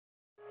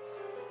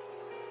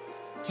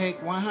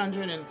Take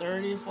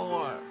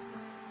 134.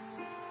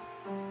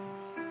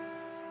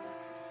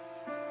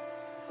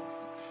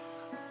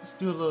 Let's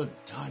do a little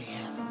Donnie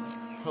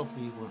Hathaway.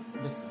 Hopefully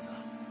this is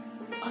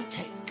a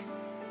take.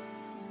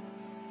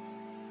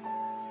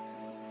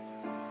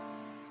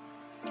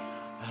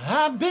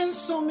 I've been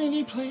so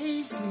many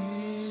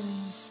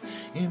places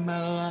in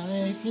my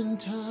life and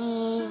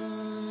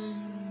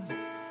time.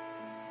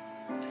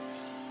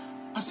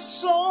 I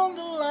sold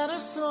a lot of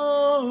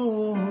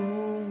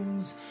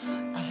souls.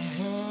 I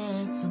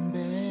had some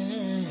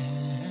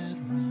bad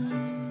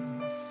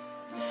ones.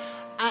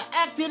 I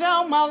acted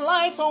out my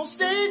life on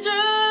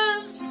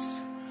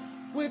stages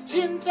with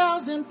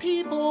 10,000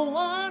 people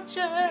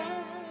watching.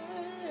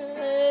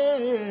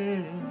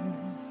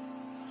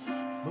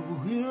 But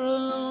we're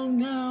alone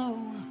now,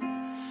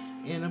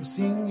 and I'm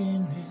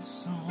singing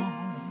this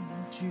song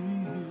to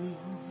you.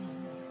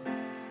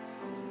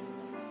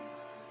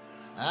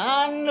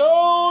 I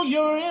know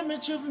your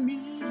image of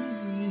me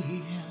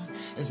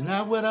is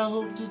not what I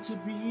hoped it to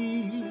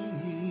be.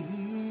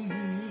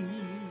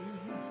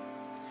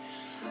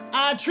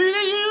 I treated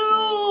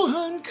you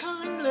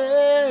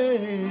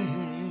unkindly,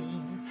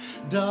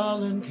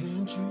 darling,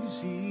 can't you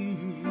see?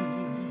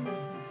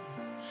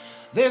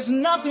 There's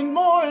nothing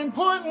more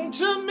important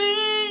to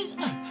me,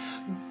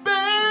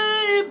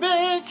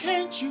 baby,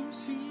 can't you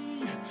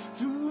see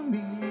through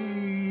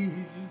me?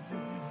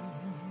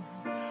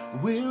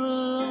 We're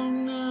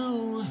alone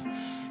now,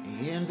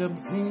 and I'm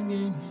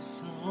singing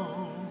this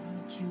song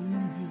to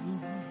you.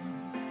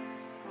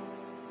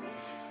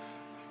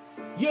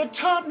 You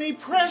taught me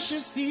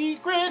precious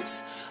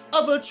secrets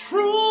of a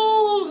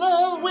true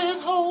love,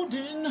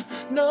 withholding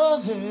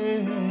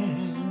nothing.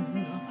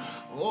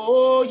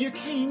 Oh, you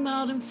came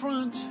out in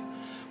front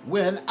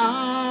when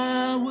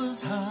I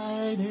was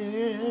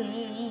hiding.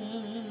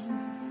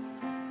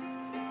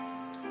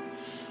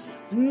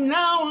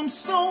 Now I'm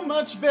so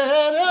much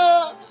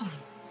better,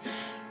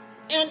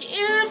 and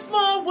if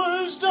my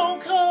words don't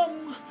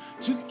come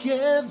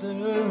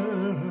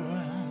together,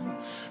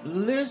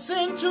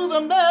 listen to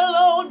the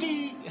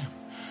melody,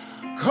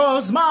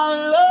 'cause my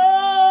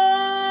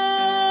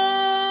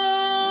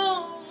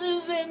love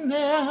is in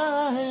there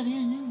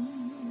hiding.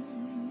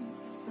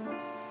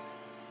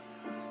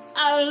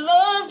 I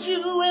loved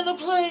you in a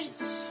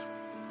place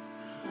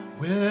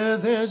where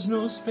there's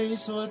no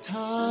space or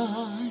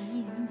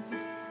time.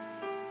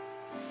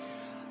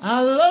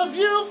 I love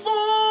you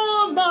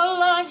for my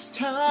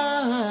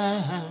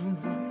lifetime.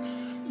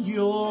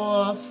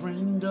 You're a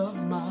friend of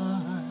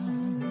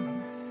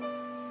mine.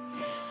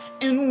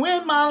 And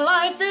when my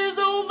life is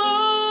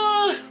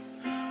over,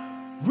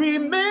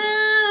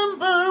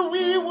 remember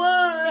we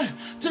were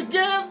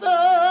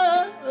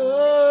together.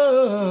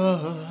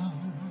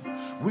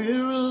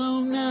 We're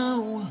alone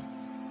now,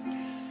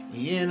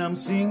 and I'm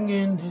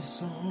singing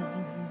this song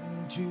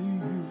to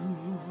you.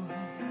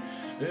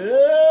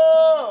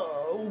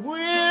 Oh,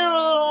 we're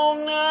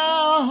alone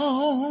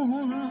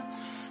now,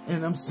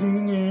 and I'm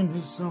singing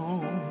this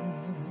song.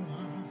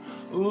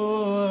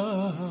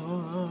 Oh,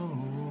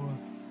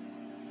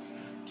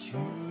 to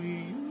you.